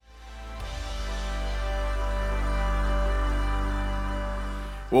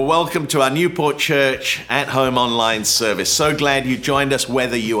Well, welcome to our Newport Church at Home online service. So glad you joined us,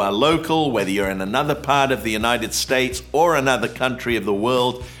 whether you are local, whether you're in another part of the United States or another country of the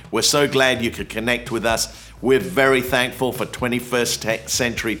world. We're so glad you could connect with us. We're very thankful for 21st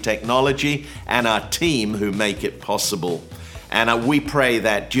century technology and our team who make it possible. And we pray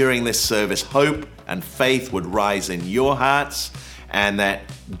that during this service, hope and faith would rise in your hearts and that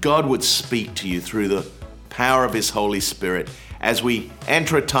God would speak to you through the power of His Holy Spirit. As we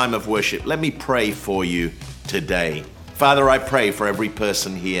enter a time of worship, let me pray for you today. Father, I pray for every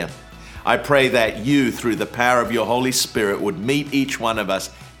person here. I pray that you, through the power of your Holy Spirit, would meet each one of us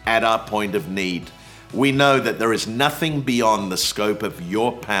at our point of need. We know that there is nothing beyond the scope of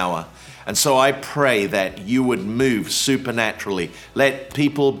your power. And so I pray that you would move supernaturally. Let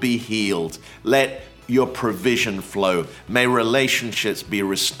people be healed. Let your provision flow. May relationships be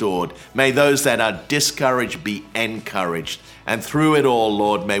restored. May those that are discouraged be encouraged. And through it all,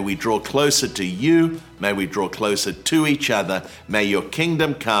 Lord, may we draw closer to you. May we draw closer to each other. May your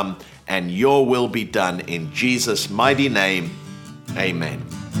kingdom come and your will be done in Jesus' mighty name. Amen.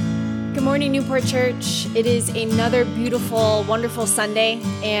 Good morning, Newport Church. It is another beautiful, wonderful Sunday,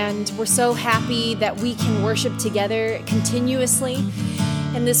 and we're so happy that we can worship together continuously.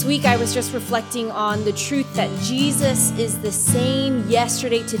 And this week I was just reflecting on the truth that Jesus is the same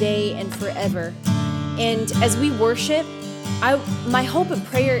yesterday, today, and forever. And as we worship, my hope and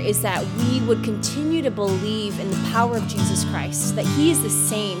prayer is that we would continue to believe in the power of Jesus Christ, that He is the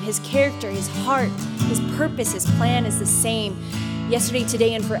same. His character, His heart, His purpose, His plan is the same yesterday,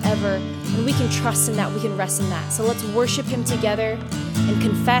 today, and forever. And we can trust in that. We can rest in that. So let's worship Him together and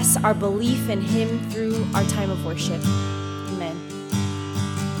confess our belief in Him through our time of worship. Amen.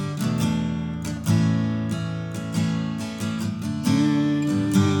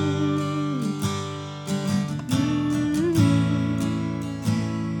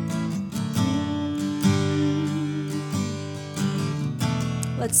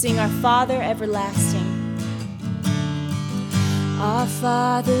 Let's sing Our Father Everlasting. Our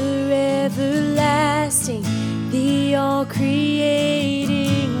Father everlasting, the all-creating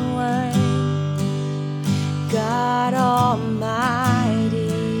one, God Almighty.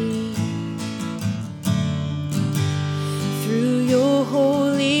 Through your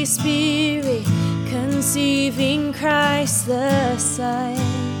Holy Spirit, conceiving Christ the Son,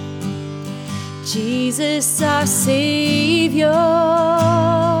 Jesus our Savior.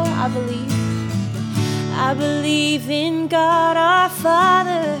 I believe in God our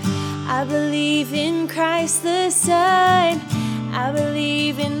Father. I believe in Christ the Son. I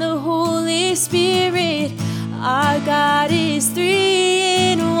believe in the Holy Spirit. Our God is three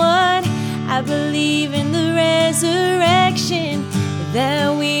in one. I believe in the resurrection,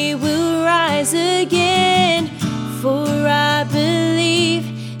 that we will rise again. For I believe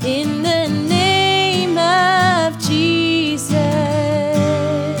in the name of Jesus.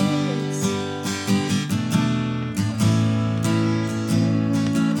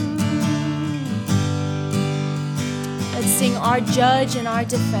 Sing Our Judge and Our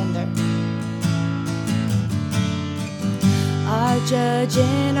Defender. Our Judge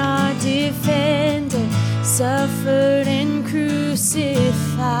and our Defender, suffered and crucified.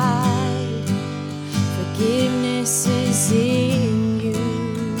 Forgiveness is in you.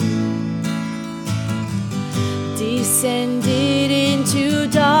 Descended into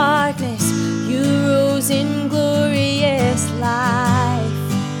darkness, you rose in glorious life.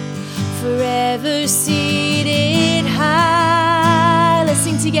 Forever seated high. Let's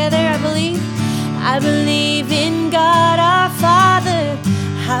sing together. I believe in God our Father.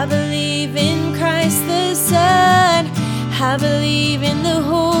 I believe in Christ the Son. I believe in the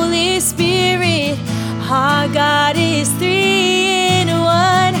Holy Spirit. Our God is three in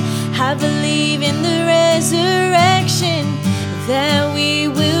one. I believe in the resurrection, that we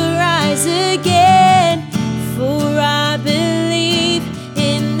will rise again. For I believe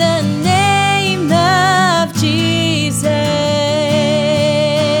in the name of Jesus.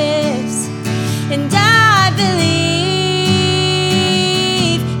 And I believe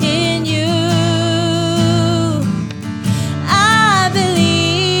in you. I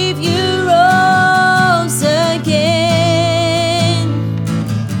believe you rose again.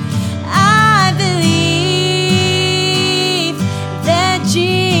 I believe that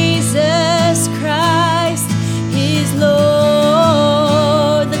Jesus Christ is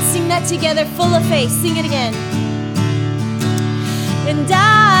Lord. Let's sing that together, full of faith. Sing it again. And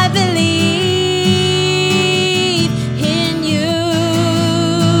I believe in you.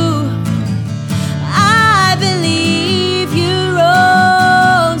 I believe you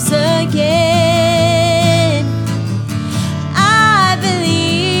rose again. I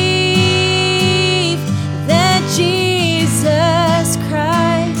believe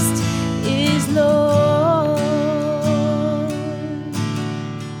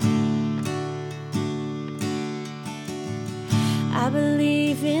I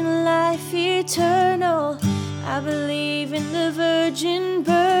believe in life eternal. I believe in the virgin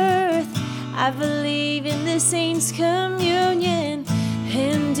birth. I believe in the saints' communion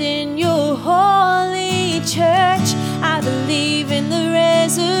and in your holy church. I believe in the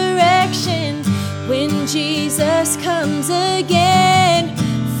resurrection when Jesus comes again.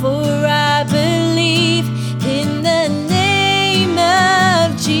 For I believe in the name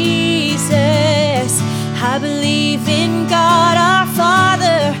of Jesus. I believe in God our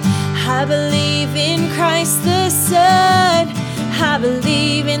Father. I believe in Christ the Son. I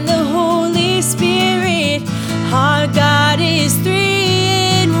believe in the Holy Spirit. Our God is 3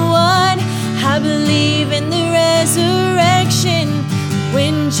 in 1. I believe in the resurrection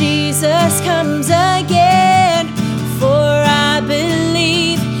when Jesus comes again. For I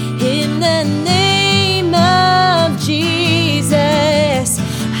believe in the name of Jesus.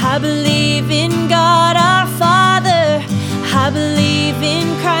 I believe in God our Father. I believe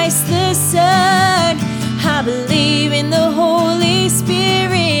in Christ the Son. I believe in the Holy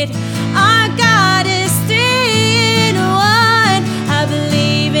Spirit. Our God is 3 in 1. I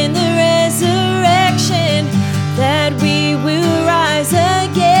believe in the resurrection, that we will rise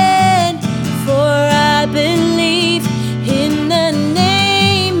again. For I believe in the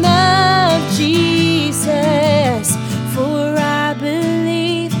name of Jesus. For I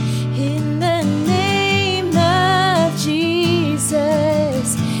believe in the name of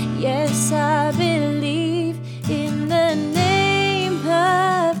Jesus. Yes, I believe in the name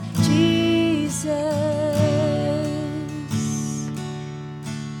of Jesus.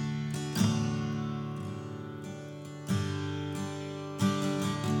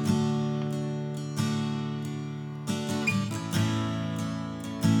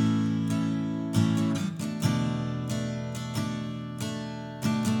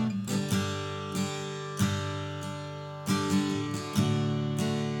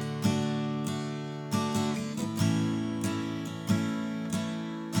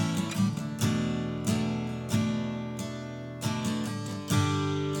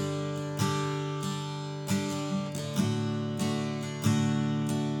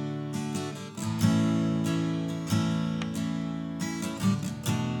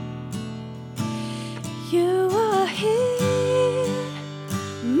 You are here,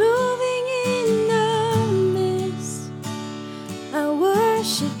 moving in the midst. I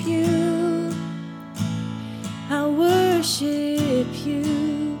worship you. I worship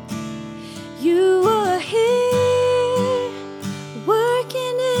you. You are here,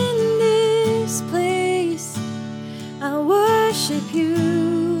 working in this place. I worship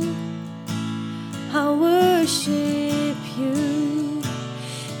you. I worship you.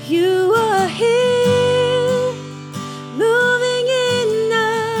 You are here, moving in the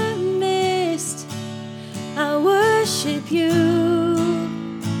midst. I worship you.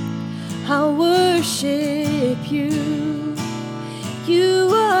 I worship you. You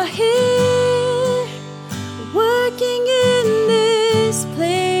are here, working in this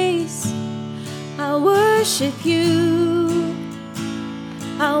place. I worship you.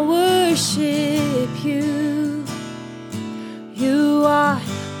 I worship you. You are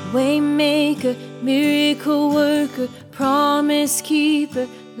Waymaker, miracle worker, promise keeper,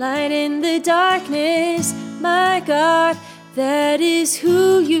 light in the darkness. My God, that is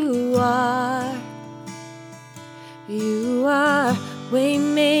who you are. You are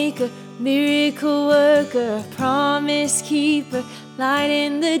Waymaker, miracle worker, promise keeper, light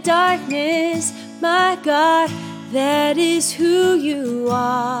in the darkness. My God, that is who you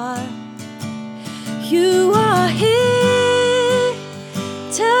are. You are here,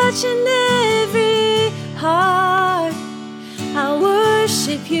 touching every heart. I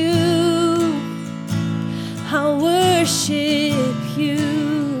worship you. I worship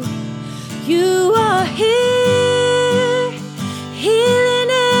you. You are here,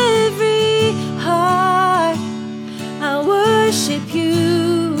 healing every heart. I worship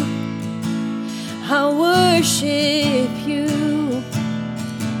you. I worship you.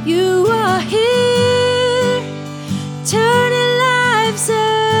 You are here, turning lives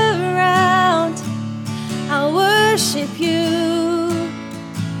around. I worship you.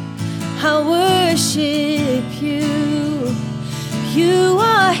 I worship you. You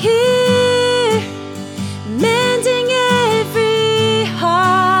are here, mending every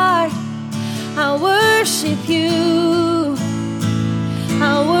heart. I worship you.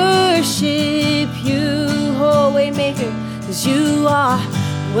 I worship you. Oh, Waymaker, 'cause you are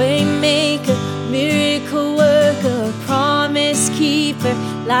Waymaker, miracle worker, promise keeper,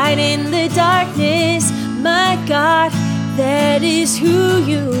 light in the darkness. My God, that is who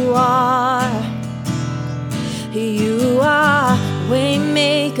you are. You are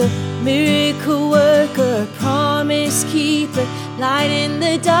Waymaker, miracle worker, promise keeper, light in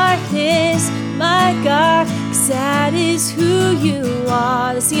the darkness, my God, 'cause that is who you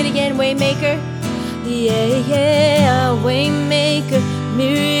are. Let's sing it again. Waymaker, yeah, waymaker,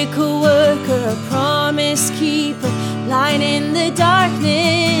 miracle worker, promise keeper, light in the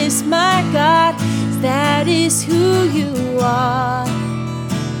darkness, my God, 'cause that is who you are.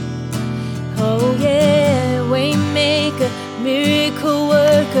 Oh yeah, waymaker, miracle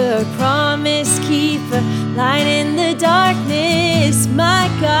worker, promise keeper, light in the darkness, my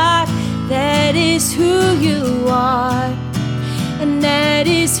God, that is who you are. And that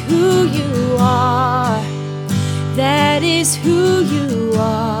is who you are. That is who you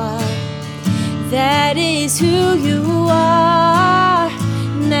are. That is who you are.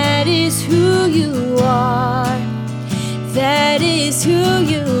 And that is who you are. That is who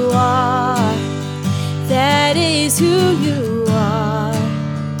you are. That is who you are.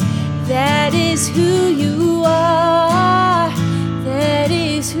 That is who you are. That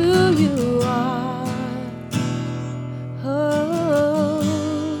is who you are. Oh,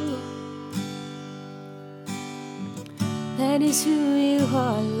 that is who you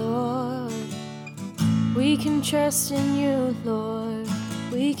are, Lord. We can trust in you, Lord.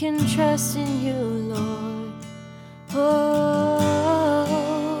 We can trust in you, Lord. Oh,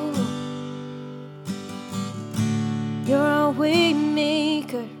 you're a way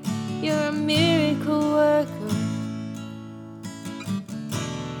maker. You're a miracle worker.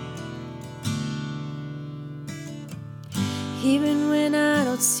 Even when I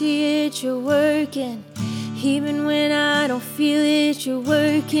don't see it, you're working. Even when I don't feel it, you're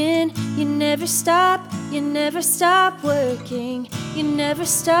working. You never stop working. You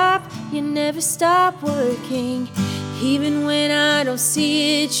never stop working. Even when I don't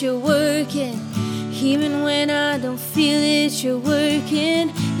see it, you're working. Even when I don't feel it, you're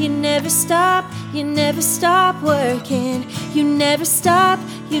working. You never stop working. You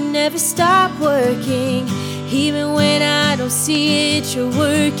never stop working. Even when I don't see it, you're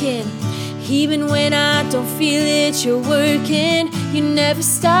working. Even when I don't feel it, you're working. You never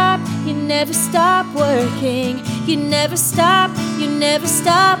stop working. You never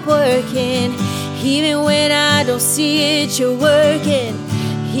stop working. Even when I don't see it, you're working.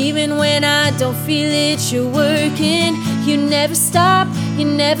 Even when I don't feel it, you're working. You never stop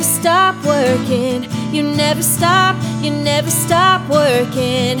working. You never stop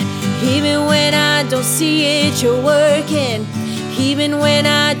working. Even when I don't see it, you're working. Even when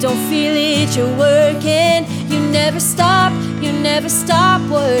I don't feel it, you're working. You never stop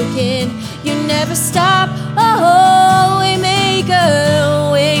working. You never stop. Oh,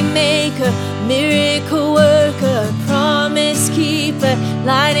 waymaker, miracle worker, promise keeper,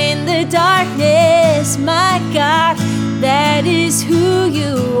 light in the darkness, my God, that is who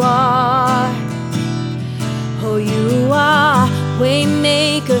you are. Oh, you are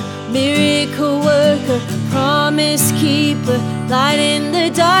waymaker, miracle worker, promise keeper, light in the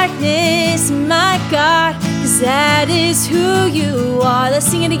darkness, my God, 'cause that is who you are. Let's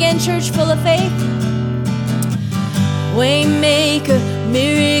sing it again, church, full of faith. Waymaker,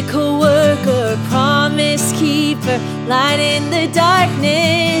 miracle worker, promise keeper, light in the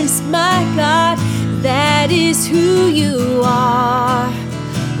darkness, my God, that is who you are.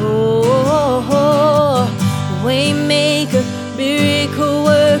 Oh, waymaker, miracle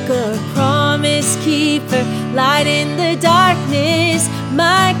worker, promise keeper, light in the darkness,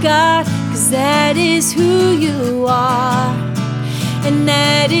 my God, 'cause that is who you are. And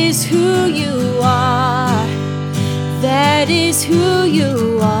that is who you are. That is who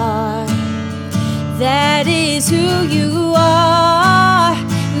you are. That is who you are.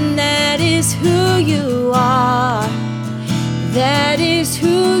 And that is who you are. That is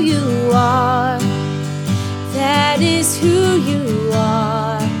who you are. That is who you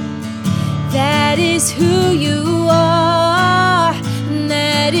are. That is who you are. And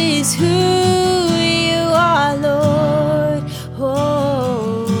that is who you are, Lord.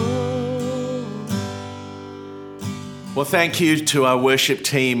 Oh. Well, thank you to our worship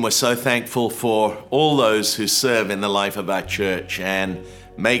team. We're so thankful for all those who serve in the life of our church and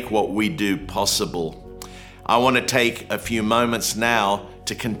make what we do possible. I want to take a few moments now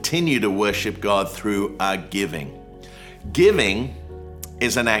to continue to worship God through our giving. Giving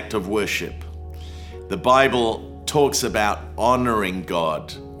is an act of worship. The Bible talks about honoring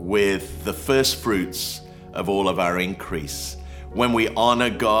God with the first fruits of all of our increase. When we honor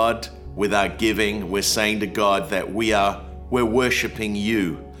God with our giving, we're saying to God that we're worshiping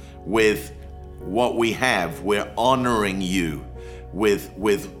you with what we have. We're honoring you with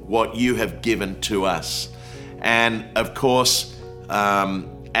what you have given to us. And of course,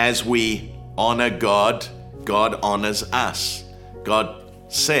 as we honor God, God honors us. God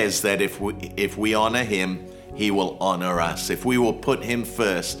says that if we honor him, he will honor us. If we will put him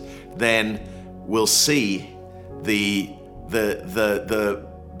first, then we'll see the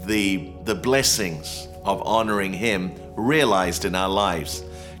blessings of honoring him realized in our lives.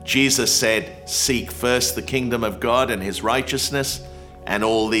 Jesus said, "Seek first the kingdom of God and his righteousness, and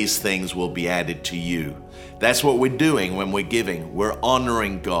all these things will be added to you." That's what we're doing when we're giving. We're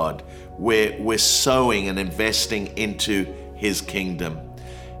honoring God. We're sowing and investing into his kingdom.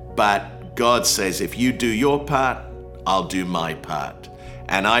 But God says, if you do your part, I'll do my part.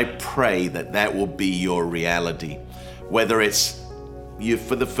 And I pray that that will be your reality. Whether it's you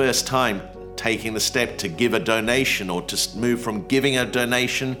for the first time taking the step to give a donation, or to move from giving a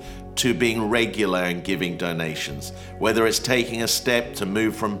donation to being regular in giving donations. Whether it's taking a step to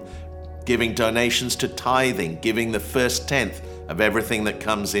move from giving donations to tithing, giving the first tenth of everything that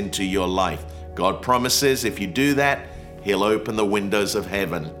comes into your life. God promises if you do that, he'll open the windows of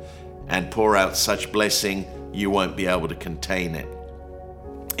heaven and pour out such blessing you won't be able to contain it.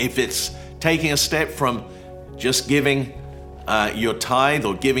 If it's taking a step from just giving your tithe,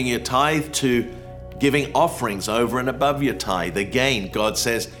 or giving your tithe, to giving offerings over and above your tithe, again, God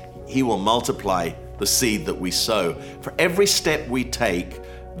says he will multiply the seed that we sow. For every step we take,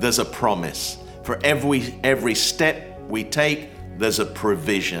 there's a promise. For every step we take, there's a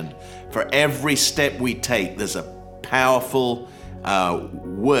provision. For every step we take, there's a powerful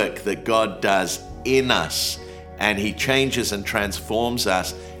work that God does in us, and he changes and transforms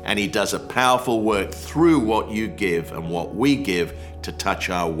us, and he does a powerful work through what you give and what we give to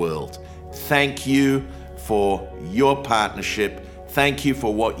touch our world. Thank you for your partnership. Thank you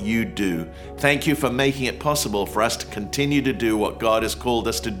for what you do. Thank you for making it possible for us to continue to do what God has called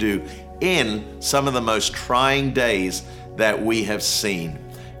us to do in some of the most trying days that we have seen.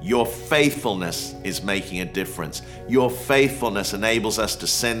 Your faithfulness is making a difference. Your faithfulness enables us to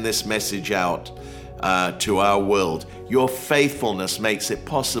send this message out to our world. Your faithfulness makes it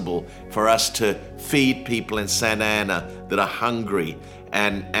possible for us to feed people in Santa Ana that are hungry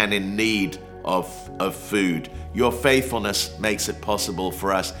and in need of food. Your faithfulness makes it possible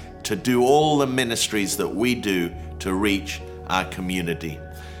for us to do all the ministries that we do to reach our community.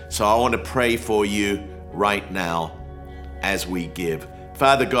 So I want to pray for you right now as we give.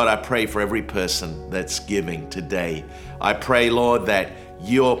 Father God, I pray for every person that's giving today. I pray, Lord, that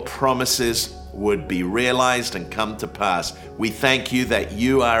your promises would be realized and come to pass. We thank you that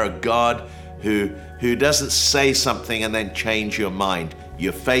you are a God who doesn't say something and then change your mind.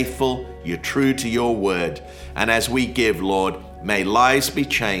 You're faithful, you're true to your word. And as we give, Lord, may lives be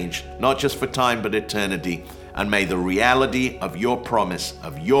changed, not just for time but eternity. And may the reality of your promise,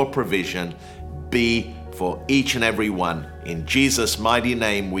 of your provision, be for each and every one. In Jesus' mighty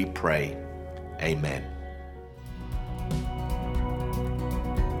name we pray. Amen.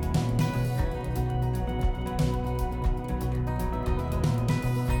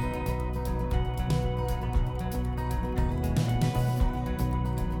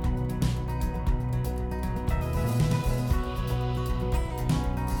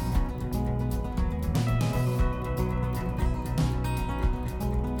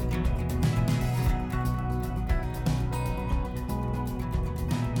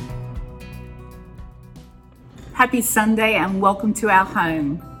 Happy Sunday and welcome to our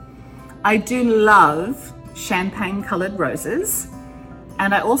home. I do love champagne-colored roses,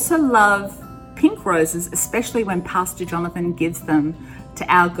 and I also love pink roses, especially when Pastor Jonathan gives them to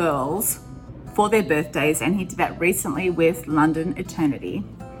our girls for their birthdays, and he did that recently with London Eternity.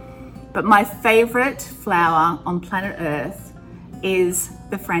 But my favorite flower on planet Earth is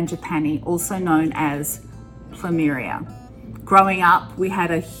the frangipani, also known as plumeria. Growing up, we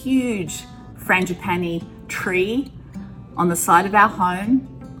had a huge frangipani tree on the side of our home,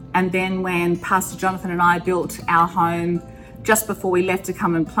 and then when Pastor Jonathan and I built our home just before we left to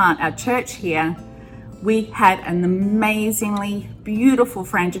come and plant our church here, we had an amazingly beautiful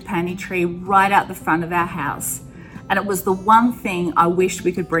frangipani tree right out the front of our house, and it was the one thing I wished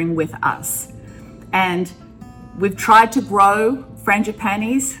we could bring with us. And we've tried to grow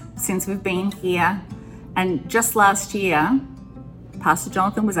frangipanis since we've been here, and just last year Pastor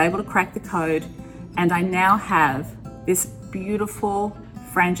Jonathan was able to crack the code, and I now have this beautiful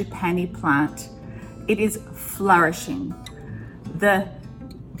frangipani plant. It is flourishing. The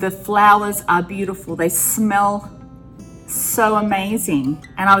flowers are beautiful. They smell so amazing.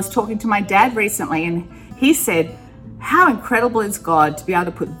 And I was talking to my dad recently, and he said, how incredible is God to be able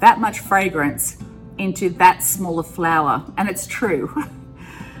to put that much fragrance into that small a flower? And it's true.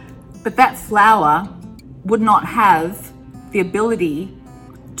 But that flower would not have the ability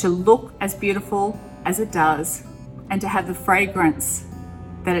to look as beautiful as it does and to have the fragrance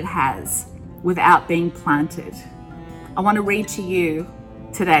that it has without being planted. I want to read to you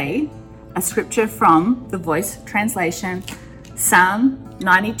today a scripture from the Voice translation, Psalm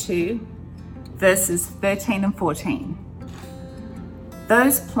 92, verses 13 and 14.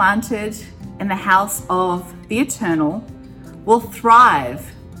 Those planted in the house of the Eternal will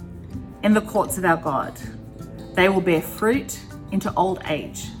thrive in the courts of our God. They will bear fruit into old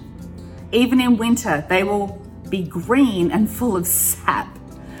age. Even in winter, they will be green and full of sap.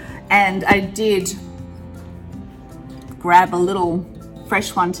 And I did grab a little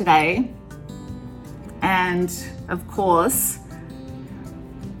fresh one today. And of course,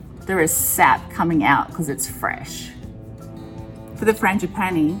 there is sap coming out because it's fresh. For the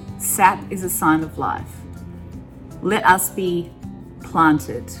Frangipani, sap is a sign of life. Let us be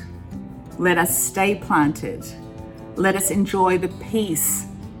planted. Let us stay planted. Let us enjoy the peace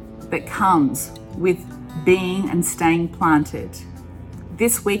that comes with being and staying planted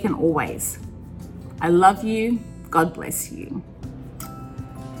this week and always. I love you. God bless you.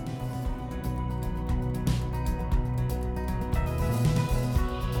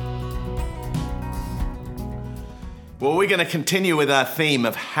 Well, we're going to continue with our theme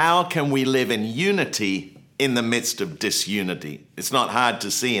of how can we live in unity in the midst of disunity. It's not hard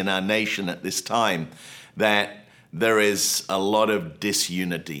to see in our nation at this time that there is a lot of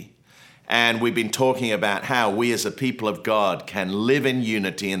disunity. And we've been talking about how we as a people of God can live in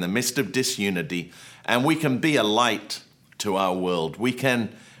unity in the midst of disunity, and we can be a light to our world. We can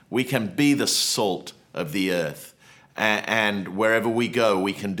be the salt of the earth. And wherever we go,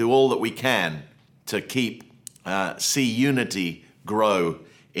 we can do all that we can to see unity grow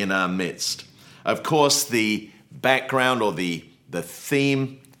in our midst. Of course, the background or the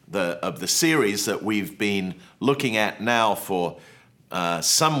theme of the series that we've been looking at now for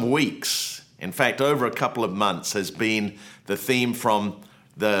some weeks, in fact, over a couple of months, has been the theme from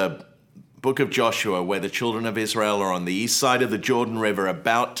the book of Joshua, where the children of Israel are on the east side of the Jordan River,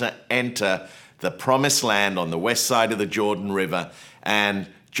 about to enter the promised land on the west side of the Jordan River. And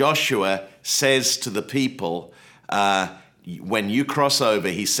Joshua says to the people, when you cross over,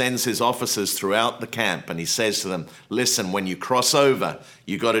 he sends his officers throughout the camp and he says to them, listen, when you cross over,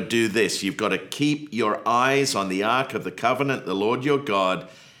 you got to do this. You've got to keep your eyes on the Ark of the Covenant, the Lord your God,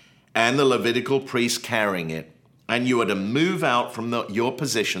 and the Levitical priests carrying it. And you are to move out from your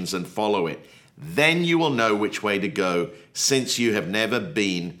positions and follow it. Then you will know which way to go, since you have never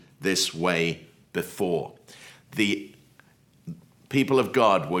been this way before. The people of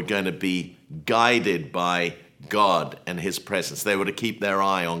God were going to be guided by God and his presence. They were to keep their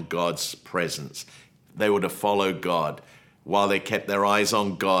eye on God's presence. They were to follow God. While they kept their eyes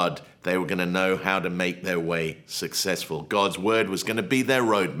on God, they were going to know how to make their way successful. God's word was going to be their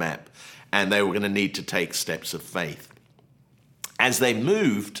roadmap, and they were going to need to take steps of faith. As they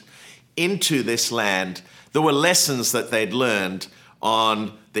moved into this land, there were lessons that they'd learned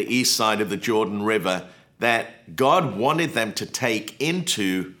on the east side of the Jordan River that God wanted them to take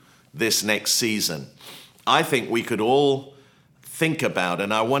into this next season. I think we could all think about,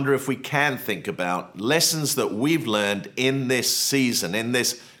 and I wonder if we can think about, lessons that we've learned in this season, in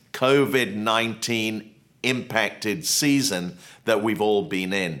this COVID-19 impacted season that we've all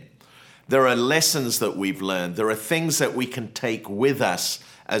been in. There are lessons that we've learned. There are things that we can take with us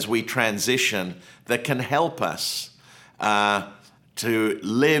as we transition that can help us to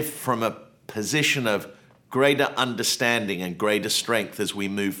live from a position of greater understanding and greater strength as we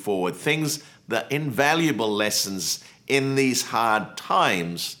move forward. Things, the invaluable lessons in these hard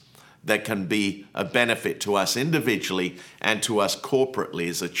times that can be a benefit to us individually and to us corporately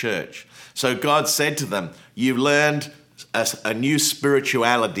as a church. So God said to them, you learned a new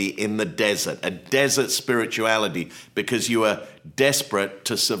spirituality in the desert, a desert spirituality, because you are desperate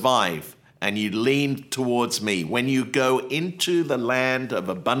to survive and you leaned towards me. When you go into the land of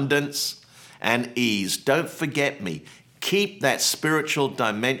abundance and ease, don't forget me. Keep that spiritual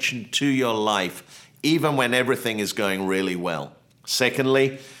dimension to your life, even when everything is going really well.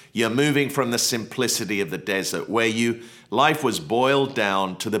 Secondly, you're moving from the simplicity of the desert, where life was boiled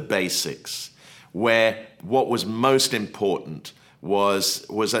down to the basics, where what was most important was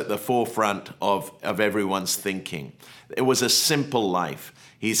at the forefront of everyone's thinking. It was a simple life.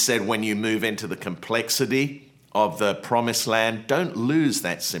 He said, when you move into the complexity of the promised land, don't lose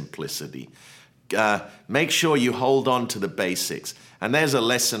that simplicity. Make sure you hold on to the basics. And there's a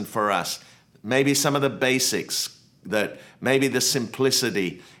lesson for us. Maybe some of the basics, that maybe the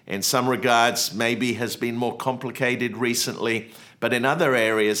simplicity in some regards maybe has been more complicated recently, but in other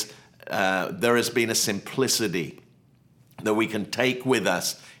areas there has been a simplicity that we can take with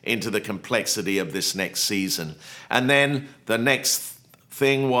us into the complexity of this next season. And then the next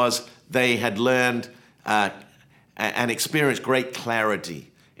thing was they had learned and experienced great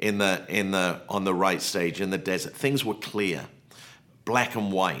clarity on the right stage in the desert. Things were clear, black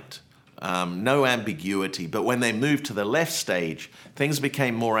and white, no ambiguity. But when they moved to the left stage, things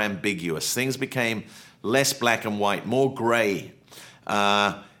became more ambiguous. Things became less black and white, more gray.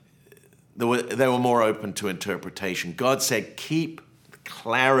 They were more open to interpretation. God said, keep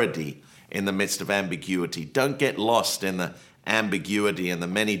clarity in the midst of ambiguity. Don't get lost in the ambiguity and the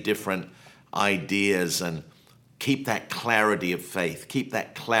many different ideas, and keep that clarity of faith. Keep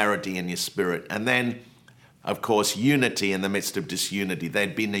that clarity in your spirit. And then, of course, unity in the midst of disunity.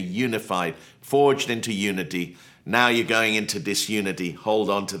 They'd been unified, forged into unity. Now you're going into disunity. Hold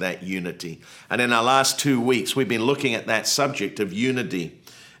on to that unity. And in our last 2 weeks, we've been looking at that subject of unity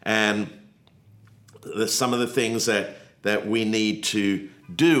and some of the things that we need to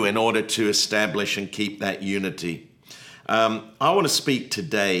do in order to establish and keep that unity. I want to speak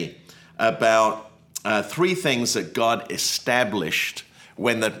today about 3 things that God established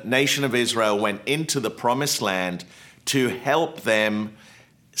when the nation of Israel went into the promised land to help them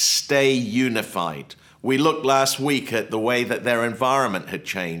stay unified. We looked last week at the way that their environment had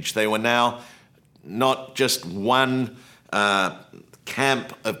changed. They were now not just one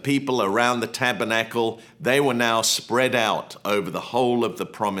camp of people around the tabernacle. They were now spread out over the whole of the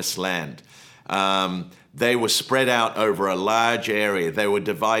promised land. They were spread out over a large area. They were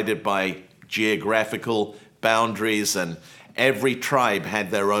divided by geographical boundaries, and every tribe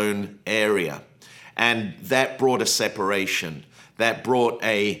had their own area. And that brought a separation. That brought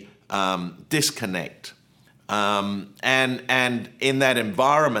a disconnect. And in that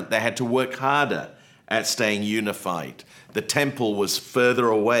environment, they had to work harder at staying unified. The temple was further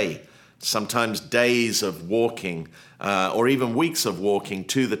away, sometimes days of walking or even weeks of walking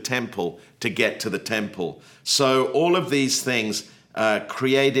to the temple to get to the temple. So all of these things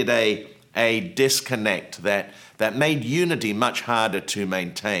created a disconnect that made unity much harder to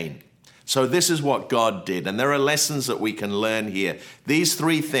maintain. So this is what God did, and there are lessons that we can learn here. These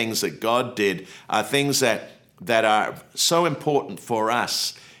 3 things that God did are things that are so important for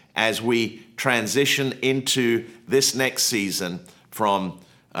us as we transition into this next season from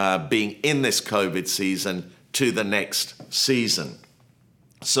being in this COVID season to the next season.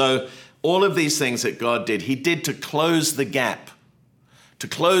 So all of these things that God did, he did to close the gap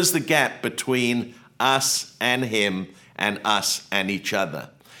between us and him and us and each other.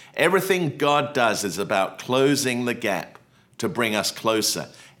 Everything God does is about closing the gap to bring us closer.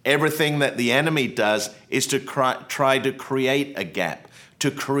 Everything that the enemy does is to try to create a gap,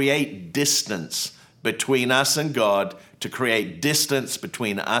 to create distance between us and God, to create distance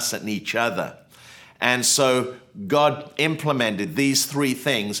between us and each other. And so God implemented these 3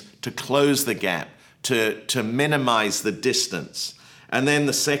 things to close the gap, to minimize the distance. And then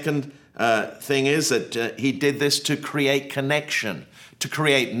the second thing is that he did this to create connection, to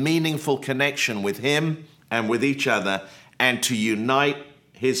create meaningful connection with him and with each other, and to unite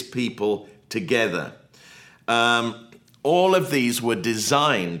his people together. All of these were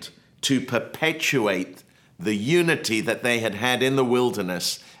designed to perpetuate the unity that they had in the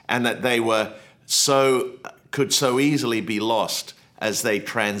wilderness, and that they could so easily be lost as they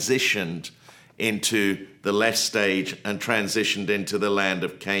transitioned into the left stage and transitioned into the land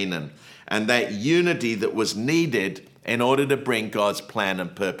of Canaan. And that unity that was needed in order to bring God's plan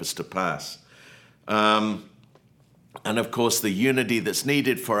and purpose to pass. And of course, the unity that's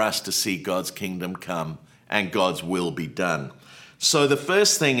needed for us to see God's kingdom come and God's will be done. So the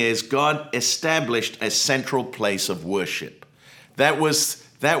first thing is God established a central place of worship. That was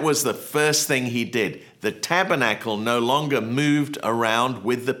the first thing he did. The tabernacle no longer moved around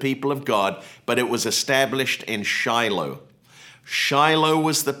with the people of God, but it was established in Shiloh. Shiloh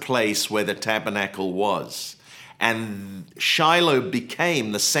was the place where the tabernacle was. And Shiloh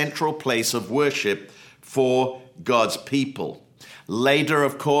became the central place of worship for God's people. Later,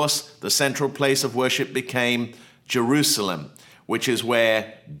 of course, the central place of worship became Jerusalem, which is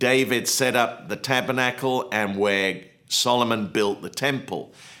where David set up the tabernacle and where Solomon built the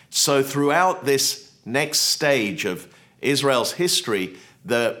temple. So throughout this next stage of Israel's history,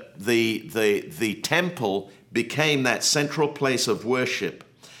 the temple became that central place of worship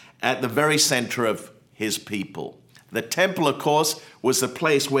at the very center of his people. The temple, of course, was the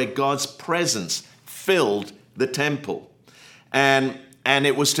place where God's presence filled the temple. And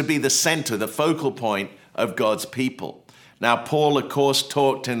it was to be the center, the focal point of God's people. Now, Paul, of course,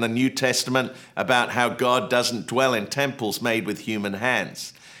 talked in the New Testament about how God doesn't dwell in temples made with human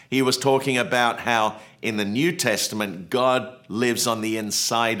hands. He was talking about how in the New Testament, God lives on the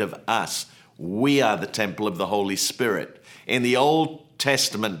inside of us. We are the temple of the Holy Spirit. In the Old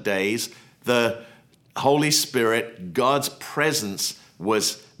Testament days, the Holy Spirit, God's presence,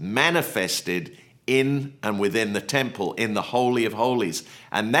 was manifested in and within the temple, in the Holy of Holies.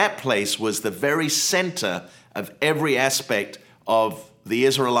 And that place was the very center of every aspect of the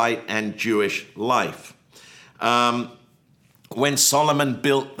Israelite and Jewish life. When Solomon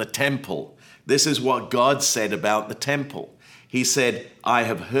built the temple, this is what God said about the temple. He said, I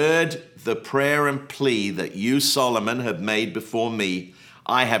have heard the prayer and plea that you, Solomon, have made before me.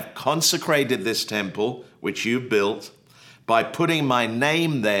 I have consecrated this temple, which you built, by putting my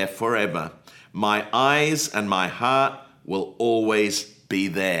name there forever. My eyes and my heart will always be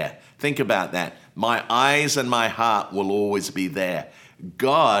there. Think about that. My eyes and my heart will always be there.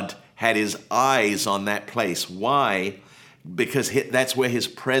 God had his eyes on that place. Why? Because that's where his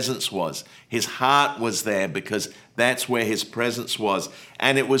presence was. His heart was there because that's where his presence was.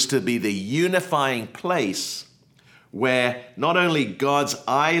 And it was to be the unifying place where not only God's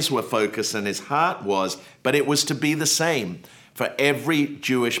eyes were focused and his heart was, but it was to be the same for every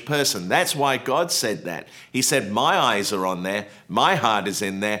Jewish person. That's why God said that. He said, my eyes are on there. My heart is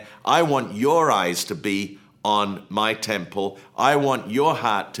in there. I want your eyes to be on my temple. I want your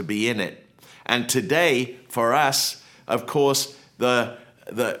heart to be in it. And today, for us, of course,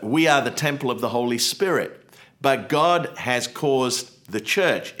 we are the temple of the Holy Spirit. But God has caused the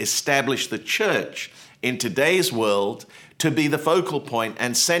church, established the church in today's world to be the focal point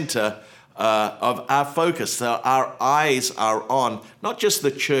and center of our focus. So our eyes are on not just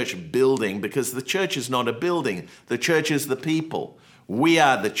the church building, because the church is not a building. The church is the people. We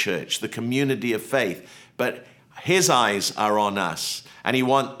are the church, the community of faith. But his eyes are on us, and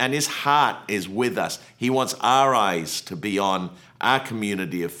his heart is with us. He wants our eyes to be on our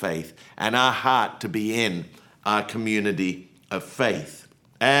community of faith and our heart to be in our community of faith.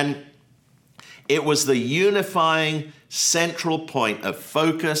 And it was the unifying central point of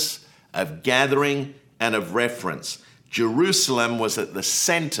focus, of gathering, and of reference. Jerusalem was at the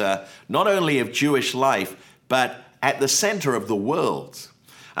center, not only of Jewish life, but at the center of the world.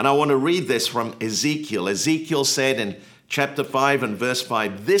 And I want to read this from Ezekiel. Ezekiel said in chapter 5 and verse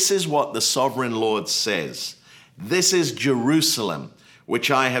 5, this is what the sovereign Lord says. This is Jerusalem, which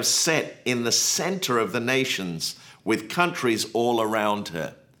I have set in the center of the nations, with countries all around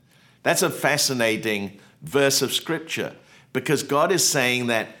her. That's a fascinating verse of scripture, because God is saying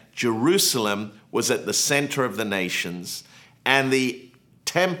that Jerusalem was at the center of the nations, and the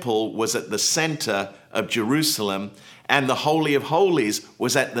temple was at the center of Jerusalem, and the Holy of Holies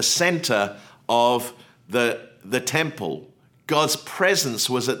was at the center of the temple. God's presence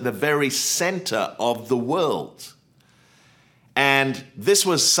was at the very center of the world. And this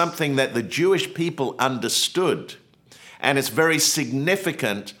was something that the Jewish people understood. And it's very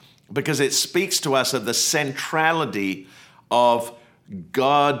significant because it speaks to us of the centrality of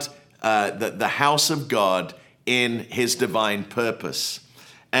God, the house of God in his divine purpose.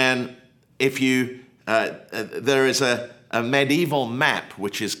 And if you, there is a medieval map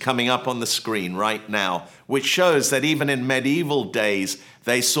which is coming up on the screen right now, which shows that even in medieval days,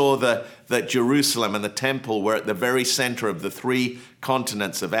 they saw that Jerusalem and the temple were at the very center of the three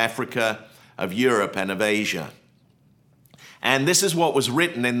continents of Africa, of Europe, and of Asia. And this is what was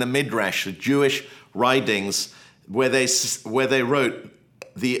written in the Midrash, the Jewish writings, where they wrote,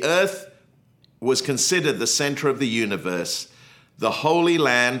 the earth was considered the center of the universe. The Holy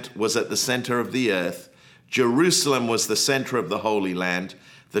Land was at the center of the earth. Jerusalem was the center of the Holy Land.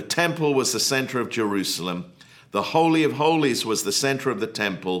 The temple was the center of Jerusalem. The Holy of Holies was the center of the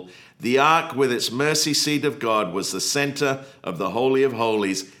temple. The ark with its mercy seat of God was the center of the Holy of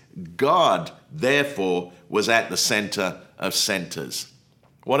Holies. God, therefore, was at the center of centers.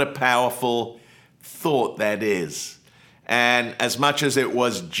 What a powerful thought that is. And as much as it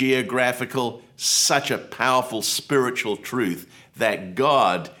was geographical, such a powerful spiritual truth that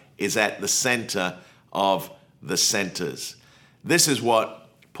God is at the center of the centers. This is what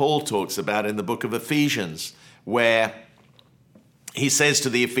Paul talks about in the book of Ephesians, where he says to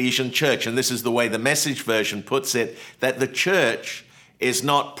the Ephesian church, and this is the way the Message version puts it, that the church is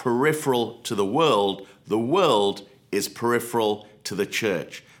not peripheral to the world is peripheral to the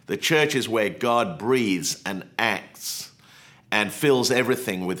church. The church is where God breathes and acts and fills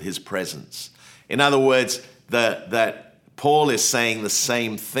everything with his presence. In other words, that Paul is saying the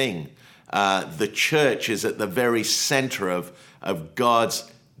same thing. The church is at the very center of God's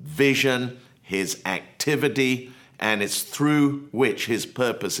vision, his activity, and it's through which his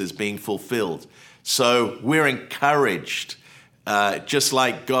purpose is being fulfilled. So we're encouraged, just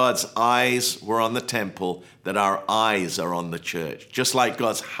like God's eyes were on the temple, that our eyes are on the church. Just like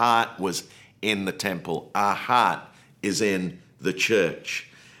God's heart was in the temple, our heart is in the church.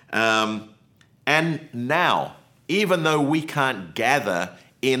 And now, even though we can't gather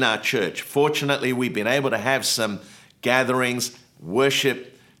in our church, fortunately, we've been able to have some gatherings, worship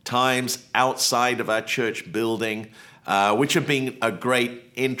times outside of our church building, which have been a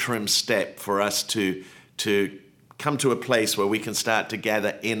great interim step for us to come to a place where we can start to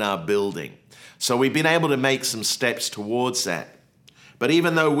gather in our building. So we've been able to make some steps towards that. But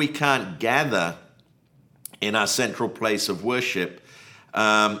even though we can't gather in our central place of worship,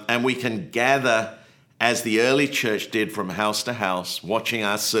 and we can gather as the early church did from house to house, watching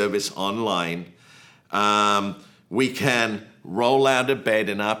our service online, we can roll out of bed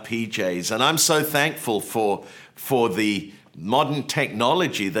in our PJs. And I'm so thankful for the modern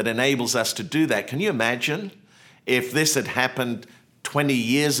technology that enables us to do that. Can you imagine if this had happened 20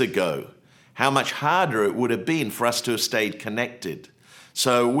 years ago, how much harder it would have been for us to have stayed connected?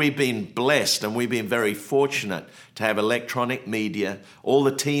 So we've been blessed and we've been very fortunate to have electronic media, all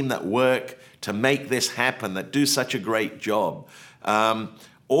the team that work to make this happen, that do such a great job.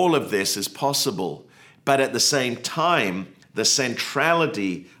 All of this is possible. But at the same time, the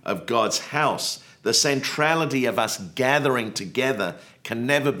centrality of God's house, the centrality of us gathering together can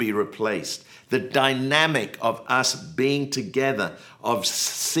never be replaced. The dynamic of us being together, of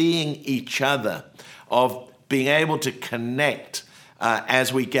seeing each other, of being able to connect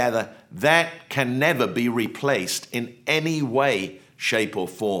as we gather, that can never be replaced in any way, shape, or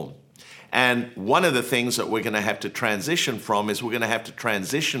form. And one of the things that we're going to have to transition from is we're going to have to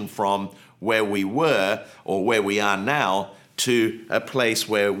transition from where we were or where we are now to a place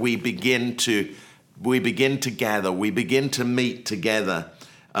where we begin to gather, we begin to meet together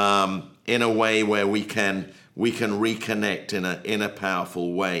in a way where we can reconnect in a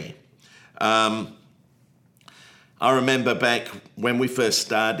powerful way. I remember back when we first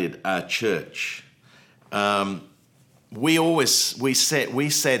started our church, we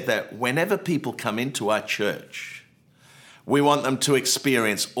said that whenever people come into our church, we want them to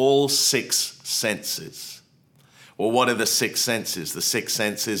experience all 6 senses. Well, what are the 6 senses? The 6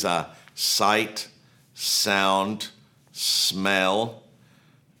 senses are sight, sound, smell,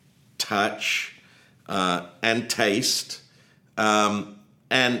 touch, and taste.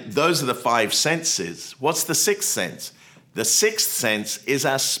 And those are the 5 senses. What's the 6th sense? The 6th sense is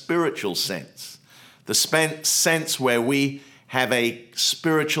our spiritual sense. The sense where we have a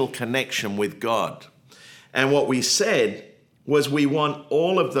spiritual connection with God. And what we said was we want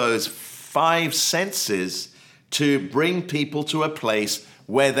all of those 5 senses to bring people to a place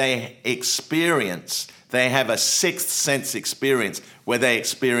where they have a 6th sense experience, where they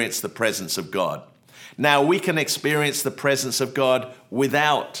experience the presence of God. Now, we can experience the presence of God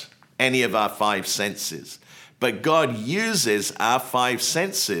without any of our 5 senses, but God uses our 5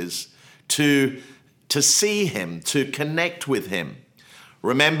 senses to see him, to connect with him.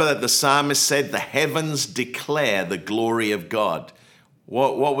 Remember that the psalmist said, the heavens declare the glory of God.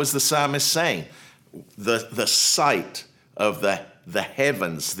 What was the psalmist saying? The sight of the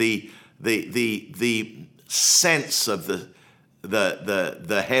heavens, the sense of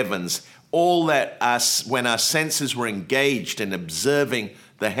the heavens, all that when our senses were engaged in observing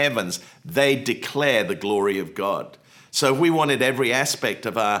the heavens, they declare the glory of God. So we wanted every aspect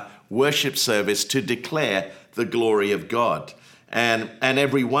of our worship service to declare the glory of God. And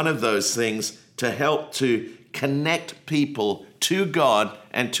every one of those things to help to connect people to God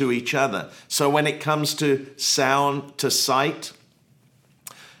and to each other. So when it comes to sound, to sight,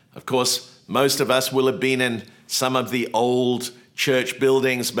 of course, most of us will have been in some of the old church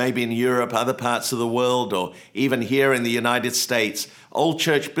buildings, maybe in Europe, other parts of the world, or even here in the United States, old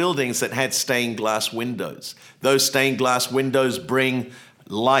church buildings that had stained glass windows. Those stained glass windows bring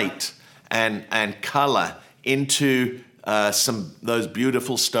light and color into those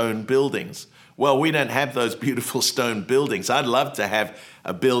beautiful stone buildings. Well, we don't have those beautiful stone buildings. I'd love to have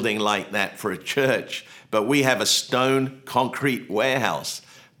a building like that for a church, but we have a stone concrete warehouse.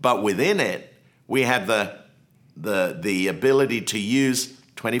 But within it, we have the ability to use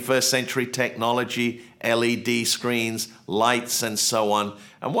 21st century technology, LED screens, lights, and so on.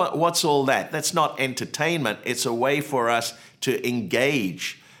 And what's all that? That's not entertainment. It's a way for us to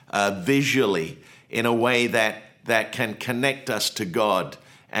engage visually in a way that can connect us to God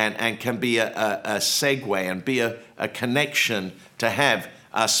and can be a segue and be a connection to have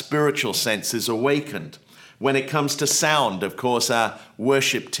our spiritual senses awakened. When it comes to sound, of course, our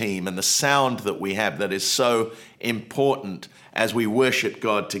worship team and the sound that we have that is so important as we worship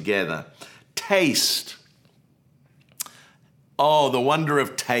God together. Taste. Oh, the wonder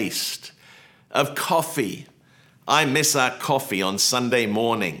of taste, of coffee. I miss our coffee on Sunday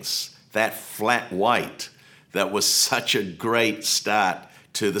mornings, that flat white that was such a great start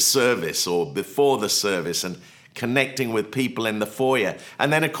to the service or before the service, and connecting with people in the foyer.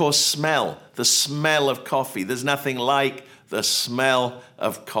 And then, of course, smell, the smell of coffee. There's nothing like the smell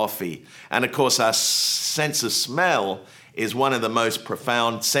of coffee. And, of course, our sense of smell is one of the most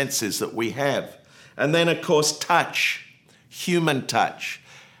profound senses that we have. And then, of course, touch, human touch,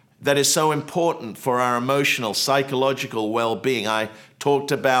 that is so important for our emotional, psychological well-being. I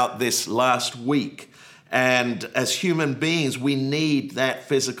talked about this last week. And as human beings, we need that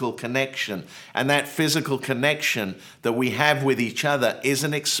physical connection. And that physical connection that we have with each other is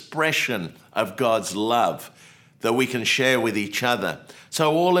an expression of God's love that we can share with each other.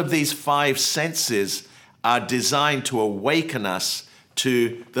 So all of these 5 senses are designed to awaken us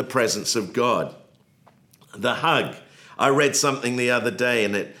to the presence of God. The hug. I read something the other day,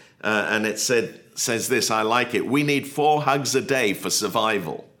 and it says this, I like it. We need 4 hugs a day for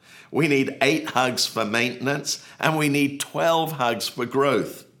survival. We need 8 hugs for maintenance, and we need 12 hugs for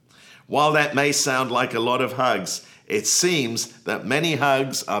growth. While that may sound like a lot of hugs, it seems that many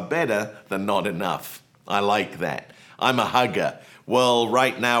hugs are better than not enough. I like that. I'm a hugger. Well,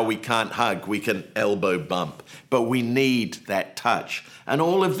 right now we can't hug, we can elbow bump, but we need that touch. And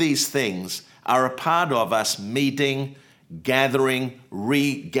all of these things are a part of us meeting, gathering,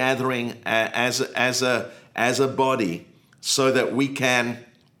 regathering as a body, so that we can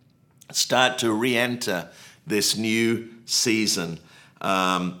start to re-enter this new season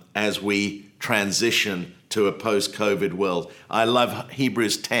as we transition to a post-COVID world. I love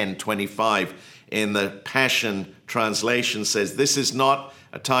Hebrews 10:25 in the Passion Translation says, "This is not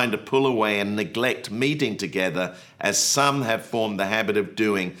a time to pull away and neglect meeting together as some have formed the habit of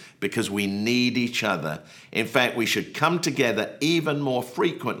doing, because we need each other. In fact, we should come together even more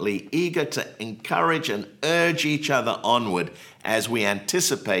frequently, eager to encourage and urge each other onward as we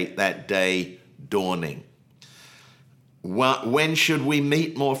anticipate that day dawning." When should we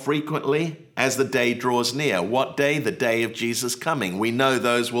meet more frequently? As the day draws near. What day? The day of Jesus coming. We know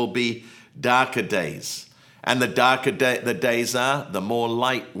those will be darker days. And the darker the days are, the more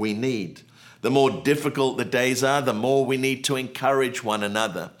light we need. The more difficult the days are, the more we need to encourage one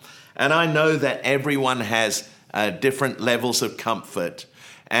another. And I know that everyone has different levels of comfort.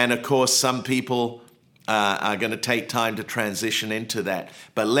 And of course, some people are going to take time to transition into that.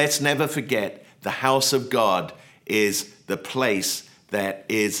 But let's never forget, the house of God is the place that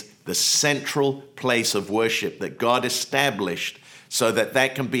is the central place of worship that God established, so that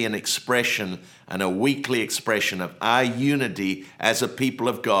that can be an expression and a weekly expression of our unity as a people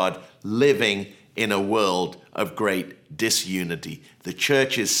of God living in a world of great disunity. The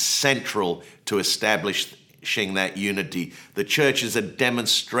church is central to establishing that unity. The church is a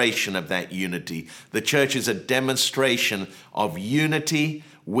demonstration of that unity. The church is a demonstration of unity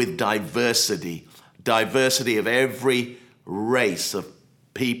with diversity. Diversity of every race of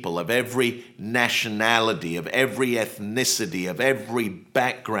people, of every nationality, of every ethnicity, of every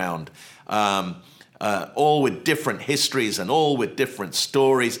background, all with different histories and all with different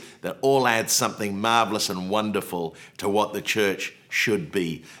stories that all add something marvelous and wonderful to what the church should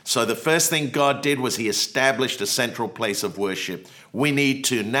be. So the first thing God did was he established a central place of worship. We need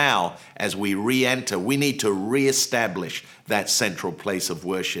to now, as we re-enter, we need to re-establish that central place of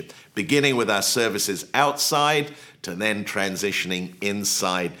worship, beginning with our services outside to then transitioning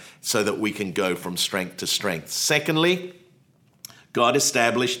inside, so that we can go from strength to strength. Secondly, God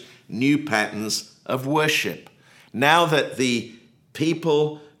established new patterns of worship. Now that the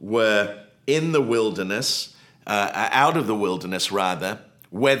people were in the wilderness, out of the wilderness rather,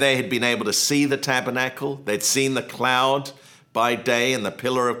 where they had been able to see the tabernacle, they'd seen the cloud by day and the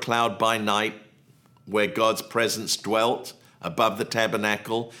pillar of cloud by night, where God's presence dwelt above the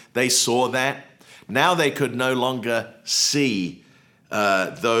tabernacle. They saw that. Now they could no longer see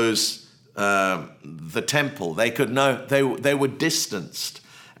the temple. They could know they were distanced,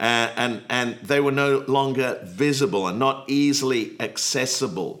 and they were no longer visible and not easily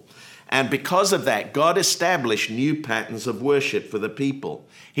accessible. And because of that, God established new patterns of worship for the people.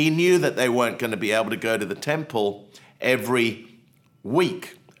 He knew that they weren't going to be able to go to the temple every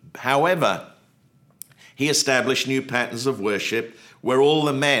week. However, he established new patterns of worship where all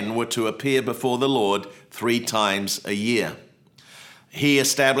the men were to appear before the Lord 3 times a year. He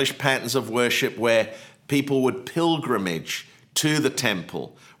established patterns of worship where people would pilgrimage to the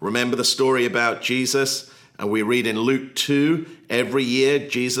temple. Remember the story about Jesus And we read in Luke 2, every year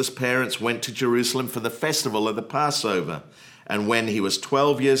Jesus' parents went to Jerusalem for the festival of the Passover. And when he was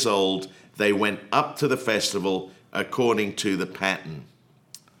 12 years old, they went up to the festival according to the pattern.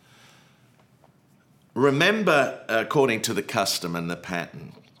 Remember, according to the custom and the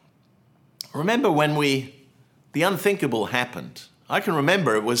pattern. Remember when the unthinkable happened. I can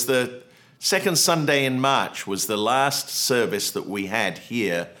remember it was the second Sunday in March was the last service that we had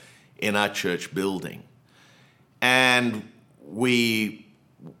here in our church building. And we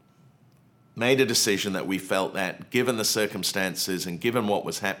made a decision that we felt that given the circumstances and given what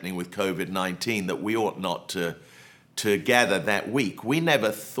was happening with COVID-19, that we ought not to gather that week. We never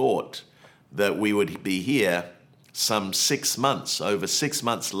thought that we would be here some 6 months, over 6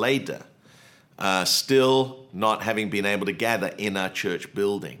 months later, still not having been able to gather in our church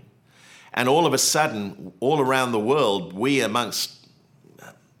building. And all of a sudden, all around the world, we amongst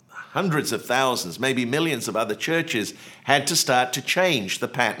hundreds of thousands, maybe millions of other churches, had to start to change the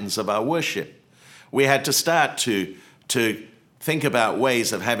patterns of our worship. We had to start to think about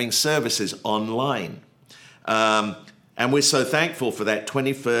ways of having services online. And we're so thankful for that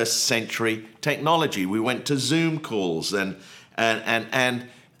 21st century technology. We went to Zoom calls and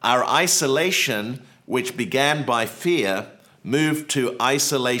our isolation, which began by fear, moved to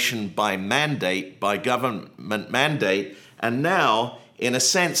isolation by mandate, by government mandate, and now, in a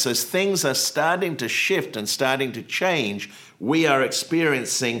sense, as things are starting to shift and starting to change, we are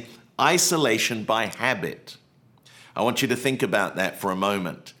experiencing isolation by habit. I want you to think about that for a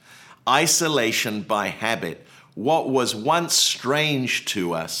moment. Isolation by habit. What was once strange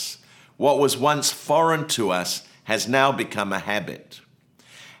to us, what was once foreign to us, has now become a habit.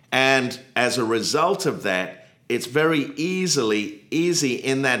 And as a result of that, it's very easy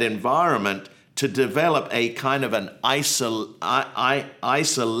in that environment to develop a kind of an isolative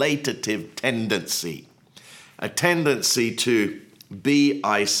tendency, a tendency to be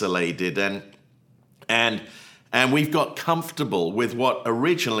isolated, and we've got comfortable with what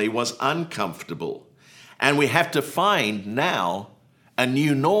originally was uncomfortable. And we have to find now a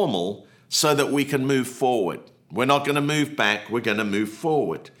new normal so that we can move forward. We're not going to move back, we're going to move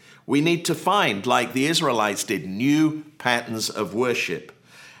forward. We need to find, like the Israelites did, new patterns of worship.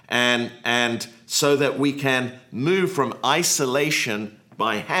 And so that we can move from isolation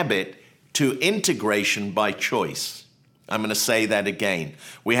by habit to integration by choice. I'm going to say that again.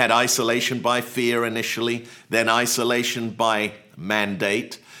 We had isolation by fear initially, then isolation by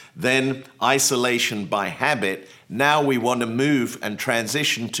mandate, then isolation by habit. Now we want to move and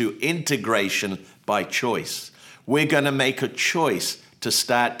transition to integration by choice. We're going to make a choice to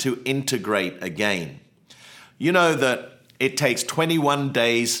start to integrate again. You know that it takes 21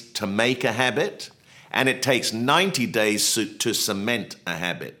 days to make a habit, and it takes 90 days to cement a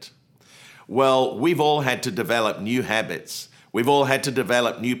habit. Well, we've all had to develop new habits. We've all had to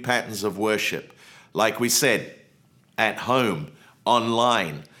develop new patterns of worship. Like we said, at home,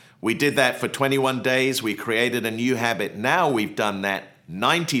 online. We did that for 21 days. We created a new habit. Now we've done that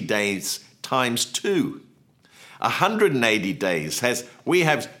 90 days times 2. 180 days we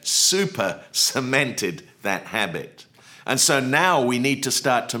have super cemented that habit. And so now we need to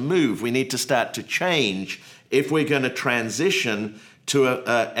start to move. We need to start to change if we're going to transition to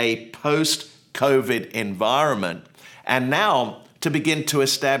a post-COVID environment. And now to begin to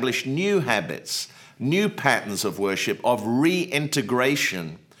establish new habits, new patterns of worship, of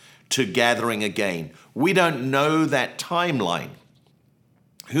reintegration to gathering again. We don't know that timeline.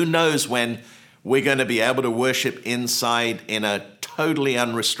 Who knows when we're going to be able to worship inside in a totally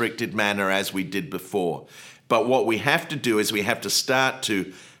unrestricted manner as we did before. But what we have to do is we have to start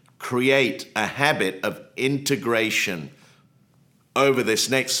to create a habit of integration over this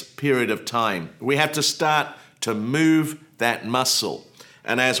next period of time. We have to start to move that muscle.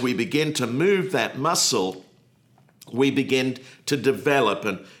 And as we begin to move that muscle, we begin to develop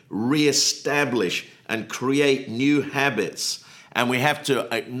and reestablish and create new habits. And we have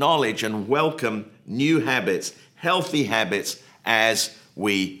to acknowledge and welcome new habits, healthy habits, as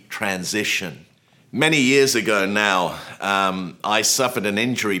we transition. Many years ago now, I suffered an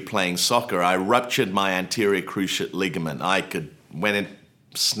injury playing soccer. I ruptured my anterior cruciate ligament. When it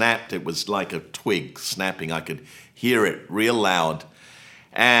snapped, it was like a twig snapping. I could hear it real loud.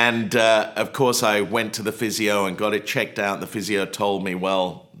 And of course, I went to the physio and got it checked out. The physio told me,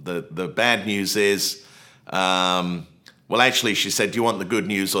 well, the bad news is, well, actually, she said, do you want the good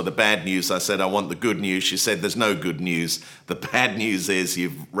news or the bad news? I said, I want the good news. She said, there's no good news. The bad news is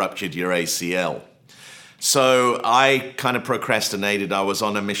you've ruptured your ACL. So I kind of procrastinated. I was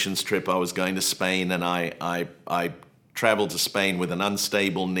on a missions trip. I was going to Spain, and I traveled to Spain with an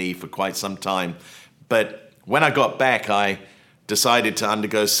unstable knee for quite some time. But when I got back, I decided to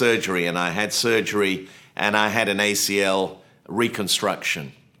undergo surgery, and I had surgery and I had an ACL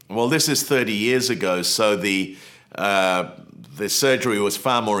reconstruction. Well, this is 30 years ago, so the surgery was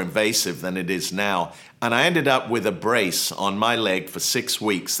far more invasive than it is now. And I ended up with a brace on my leg for 6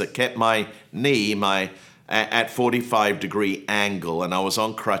 weeks that kept my knee at 45-degree angle, and I was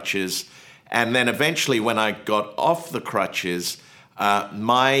on crutches. And then eventually when I got off the crutches,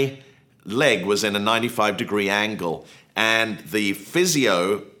 my leg was in a 95-degree angle, and the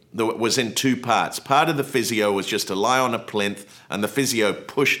physio was in two parts. Part of the physio was just to lie on a plinth, and the physio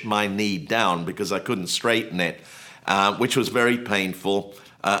pushed my knee down because I couldn't straighten it, which was very painful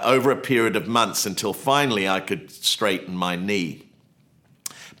over a period of months until finally I could straighten my knee.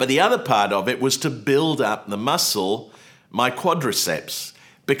 But the other part of it was to build up the muscle, my quadriceps,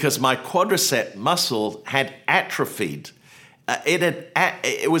 because my quadricep muscle had atrophied.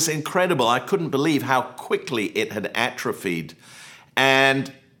 It was incredible. I couldn't believe how quickly it had atrophied.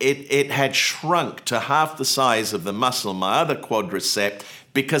 And it had shrunk to half the size of the muscle, my other quadricep,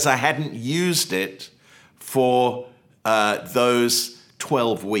 because I hadn't used it for those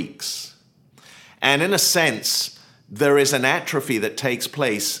 12 weeks. And in a sense, there is an atrophy that takes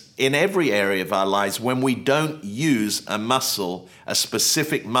place in every area of our lives when we don't use a muscle, a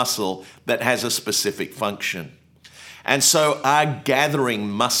specific muscle that has a specific function. And so our gathering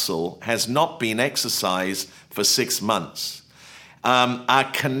muscle has not been exercised for 6 months. Our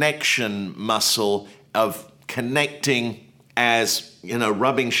connection muscle of connecting as,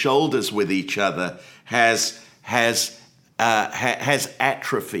 rubbing shoulders with each other has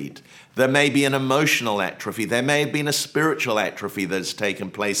atrophied. There may be an emotional atrophy. There may have been a spiritual atrophy that has taken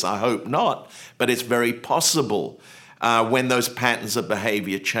place. I hope not, but it's very possible when those patterns of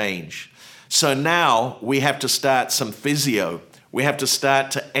behavior change. So now we have to start some physio. We have to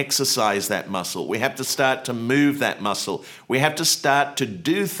start to exercise that muscle. We have to start to move that muscle. We have to start to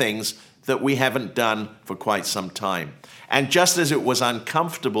do things that we haven't done for quite some time. And just as it was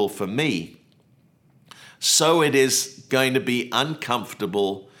uncomfortable for me, so it is going to be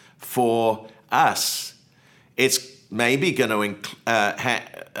uncomfortable for us. It's maybe going to,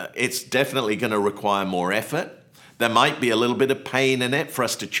 it's definitely going to require more effort. There might be a little bit of pain in it for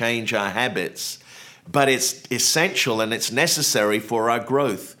us to change our habits. But it's essential and it's necessary for our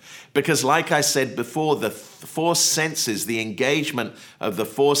growth. Because like I said before, the four senses, the engagement of the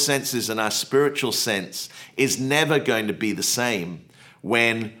four senses in our spiritual sense is never going to be the same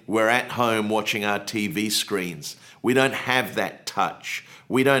when we're at home watching our TV screens. We don't have that touch.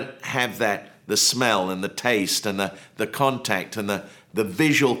 We don't have the smell and the taste and the contact and the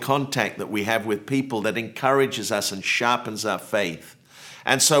visual contact that we have with people that encourages us and sharpens our faith.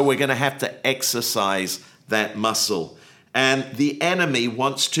 And so we're going to have to exercise that muscle. And the enemy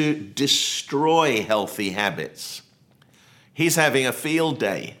wants to destroy healthy habits. He's having a field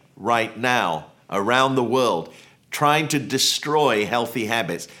day right now around the world, trying to destroy healthy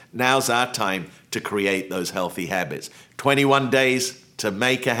habits. Now's our time to create those healthy habits. 21 days to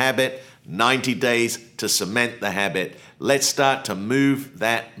make a habit, 90 days to cement the habit. Let's start to move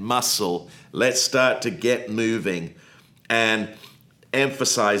that muscle. Let's start to get moving and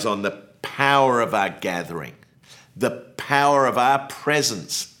emphasize on the power of our gathering, the power of our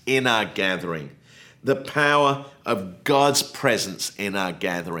presence in our gathering, the power of God's presence in our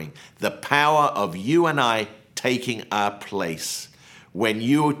gathering, the power of you and I taking our place. When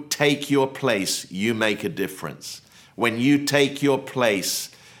you take your place, you make a difference. When you take your place,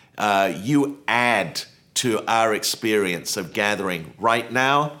 you add to our experience of gathering right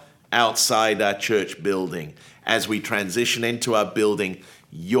now outside our church building. As we transition into our building,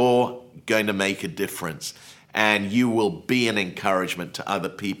 you're going to make a difference and you will be an encouragement to other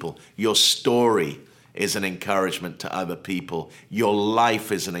people. Your story is an encouragement to other people. Your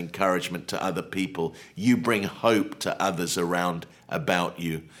life is an encouragement to other people. You bring hope to others around about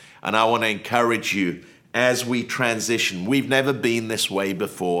you. And I want to encourage you as we transition. We've never been this way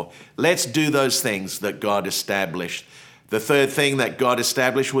before. Let's do those things that God established. The third thing that God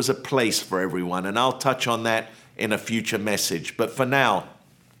established was a place for everyone, and I'll touch on that in a future message. But for now,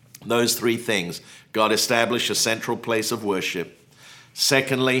 those three things. God established a central place of worship.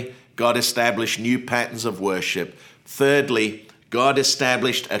 Secondly, God established new patterns of worship. Thirdly, God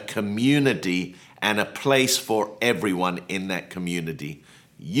established a community and a place for everyone in that community.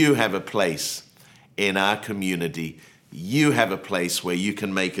 You have a place in our community. You have a place where you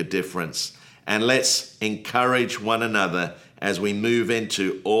can make a difference. And let's encourage one another as we move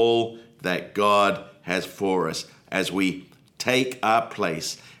into all that God has for us, as we take our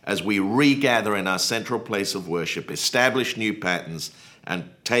place, as we regather in our central place of worship, establish new patterns, and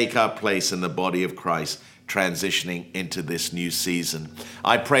take our place in the body of Christ, transitioning into this new season.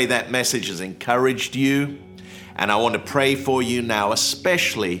 I pray that message has encouraged you, and I want to pray for you now,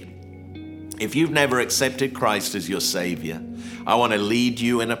 especially if you've never accepted Christ as your Savior. I want to lead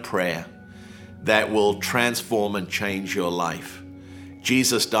you in a prayer that will transform and change your life.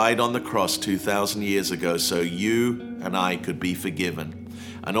 Jesus died on the cross 2,000 years ago so you and I could be forgiven.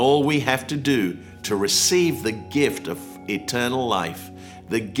 And all we have to do to receive the gift of eternal life,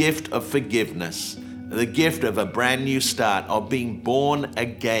 the gift of forgiveness, the gift of a brand new start, of being born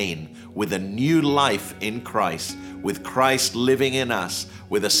again with a new life in Christ, with Christ living in us,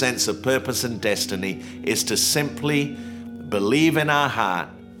 with a sense of purpose and destiny, is to simply believe in our heart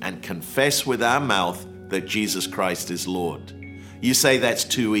and confess with our mouth that Jesus Christ is Lord. You say that's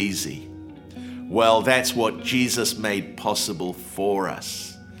too easy. Well, that's what Jesus made possible for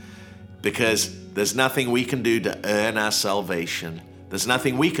us, because there's nothing we can do to earn our salvation. There's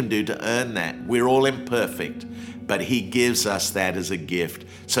nothing we can do to earn that. We're all imperfect, but He gives us that as a gift.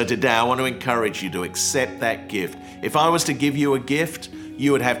 So today I want to encourage you to accept that gift. If I was to give you a gift,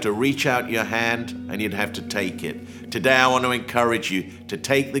 you would have to reach out your hand and you'd have to take it. Today I want to encourage you to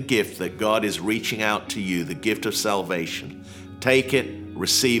take the gift that God is reaching out to you, the gift of salvation. Take it,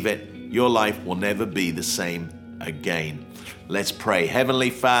 receive it. Your life will never be the same again. Let's pray.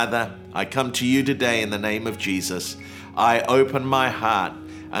 Heavenly Father, I come to you today in the name of Jesus. I open my heart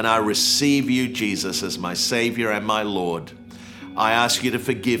and I receive you, Jesus, as my Savior and my Lord. I ask you to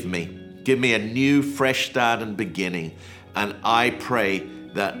forgive me. Give me a new, fresh start and beginning. And I pray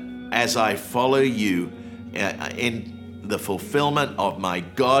that as I follow you in the fulfillment of my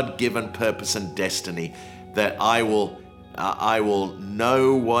God-given purpose and destiny, that I will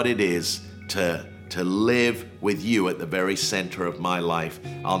know what it is to live with you at the very center of my life.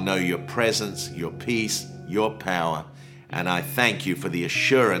 I'll know your presence, your peace, your power. And I thank you for the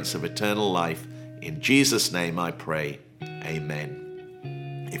assurance of eternal life. In Jesus' name I pray.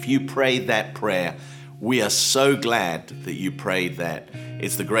 Amen. If you prayed that prayer, we are so glad that you prayed that.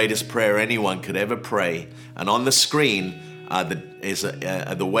 It's the greatest prayer anyone could ever pray. And on the screen are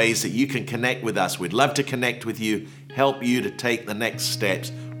the ways that you can connect with us. We'd love to connect with you, help you to take the next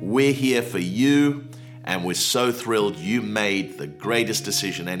steps. We're here for you, and we're so thrilled you made the greatest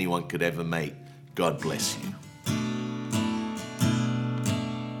decision anyone could ever make. God bless you.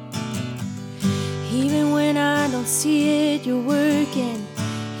 Even when I don't see it, you're working.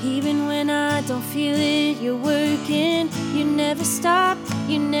 Even when I don't feel it, you're working. You never stop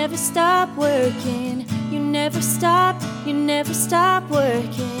working. You never stop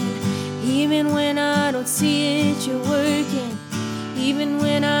working. Even when I don't see it, you're working. Even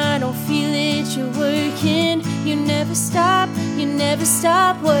when I don't feel it, you're working. You never stop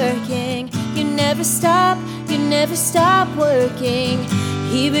working. You never stop working.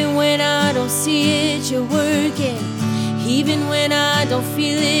 Even when I don't see it, you're working. Even when I don't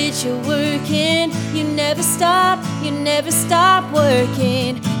feel it, you're working. You never stop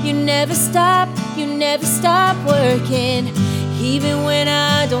working. You never stop working. Even when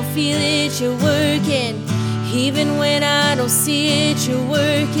I don't feel it, you're working. Even when I don't see it, you're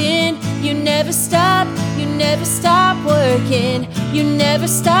working. You never stop working. You never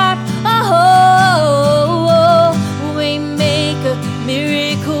stop. Waymaker,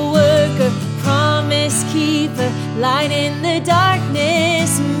 miracle worker, promise keeper, light in the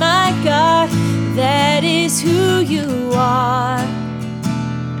darkness. My God, that is who you are.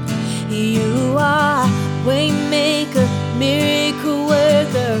 You are waymaker, miracle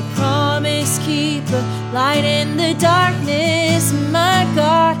worker, promise keeper, light in the darkness. My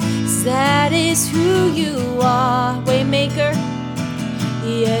God, that is who you are. Waymaker,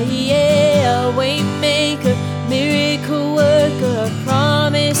 yeah, waymaker, miracle worker,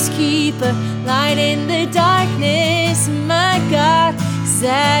 promise keeper, light in the darkness. My God,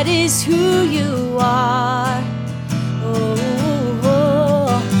 that is who you are.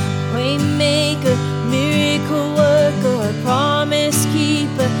 Waymaker, miracle worker, promise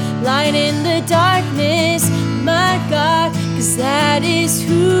keeper, light in the darkness. My God, 'cause that is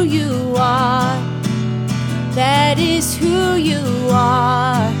who you are. That is who you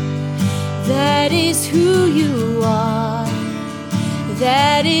are. That is who you are.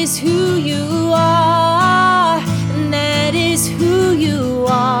 That is who you are. And that is who you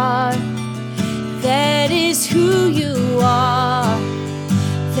are. That is who you are.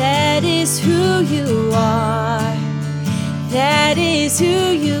 That is who you are. That is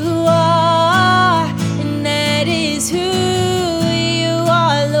who you are. And that is who you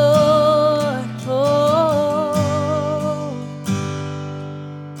are, Lord.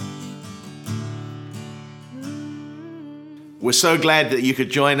 We're so glad that you could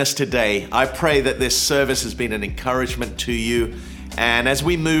join us today. I pray that this service has been an encouragement to you. And as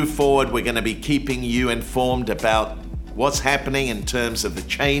we move forward, we're going to be keeping you informed about what's happening in terms of the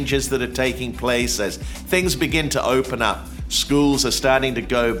changes that are taking place as things begin to open up. Schools are starting to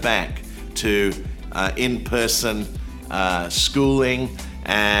go back to in-person schooling,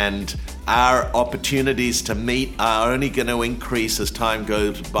 and our opportunities to meet are only going to increase as time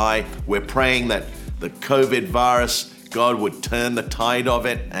goes by. We're praying that the COVID virus, God would turn the tide of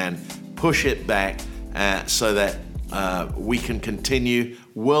it and push it back so that we can continue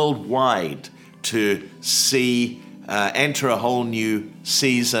worldwide to see enter a whole new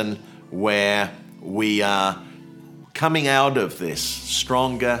season where we are coming out of this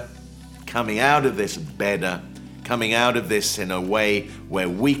stronger, coming out of this better, coming out of this in a way where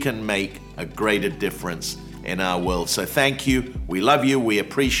we can make a greater difference in our world. So thank you. We love you. We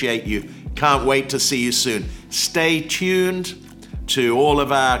appreciate you. Can't wait to see you soon. Stay tuned to all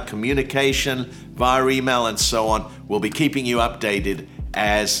of our communication via email and so on. We'll be keeping you updated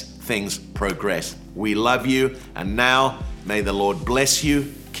as things progress. We love you. And now may the Lord bless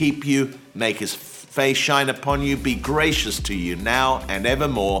you, keep you, make his face shine upon you, be gracious to you now and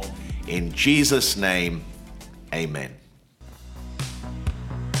evermore. In Jesus' name, amen.